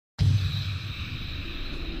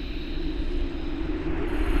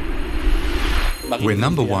We're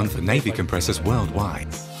 #1 for Navy compressors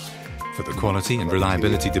worldwide. For the quality and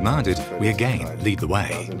reliability demanded, we again lead the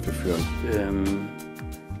way.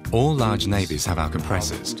 All large navies have our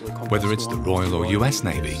compressors, whether it's the Royal or US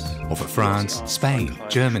Navy, or for France, Spain,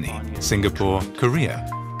 Germany, Singapore, Korea,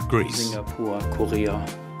 Greece.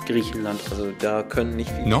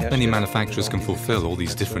 Not many manufacturers can fulfill all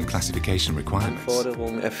these different classification requirements.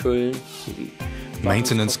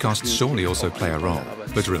 Maintenance costs surely also play a role,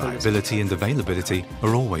 but reliability and availability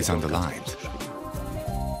are always underlined.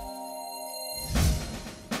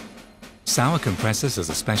 Sauer Compressors has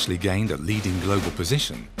especially gained a leading global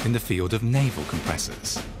position in the field of naval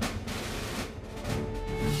compressors.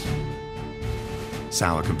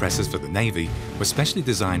 Sauer compressors for the Navy were specially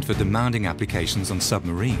designed for demanding applications on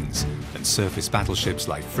submarines and surface battleships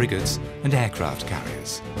like frigates and aircraft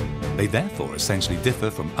carriers. They therefore essentially differ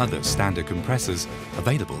from other standard compressors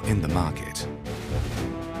available in the market.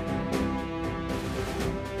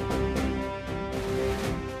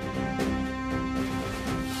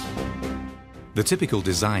 The typical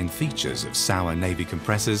design features of Sauer Navy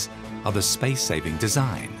compressors are the space-saving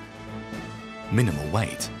design, minimal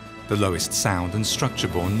weight, the lowest sound and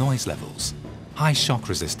structure-borne noise levels, high shock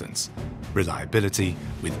resistance, reliability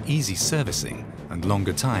with easy servicing and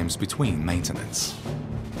longer times between maintenance.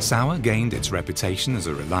 Sauer gained its reputation as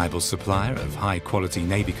a reliable supplier of high-quality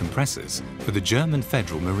Navy compressors for the German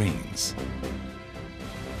Federal Marines.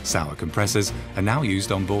 Sauer compressors are now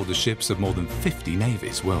used on board the ships of more than 50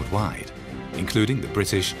 navies worldwide, including the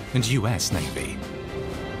British and US Navy.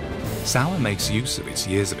 Sauer makes use of its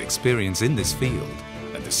years of experience in this field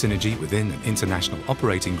and the synergy within an international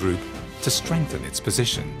operating group to strengthen its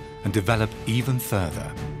position and develop even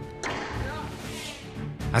further.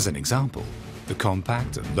 As an example, the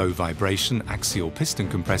compact and low vibration axial piston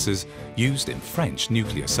compressors used in French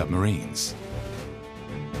nuclear submarines.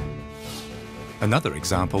 Another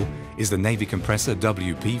example is the Navy compressor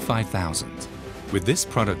WP5000. With this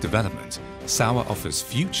product development, Sauer offers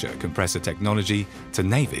future compressor technology to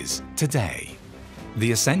navies today.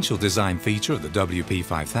 The essential design feature of the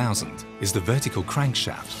WP5000 is the vertical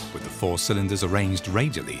crankshaft with the 4 cylinders arranged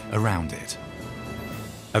radially around it.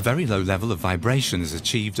 A very low level of vibration is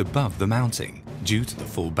achieved above the mounting due to the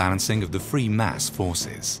full balancing of the free mass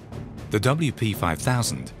forces. The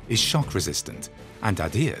WP5000 is shock resistant and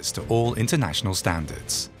adheres to all international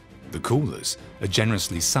standards. The coolers are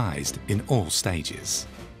generously sized in all stages.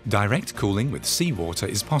 Direct cooling with seawater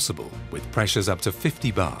is possible with pressures up to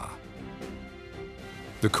 50 bar.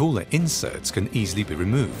 The cooler inserts can easily be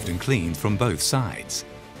removed and cleaned from both sides.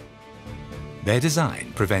 Their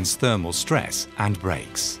design prevents thermal stress and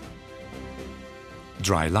breaks.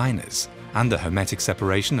 Dry liners and the hermetic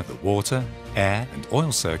separation of the water, air and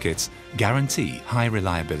oil circuits guarantee high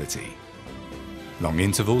reliability. Long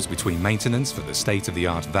intervals between maintenance for the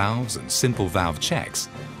state-of-the-art valves and simple valve checks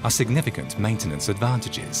are significant maintenance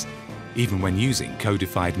advantages, even when using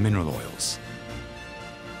codified mineral oils.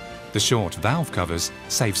 The short valve covers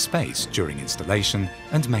save space during installation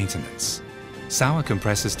and maintenance. Sauer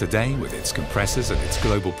Compressors today, with its compressors and its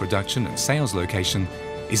global production and sales location,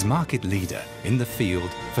 is market leader in the field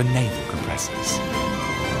for naval compressors.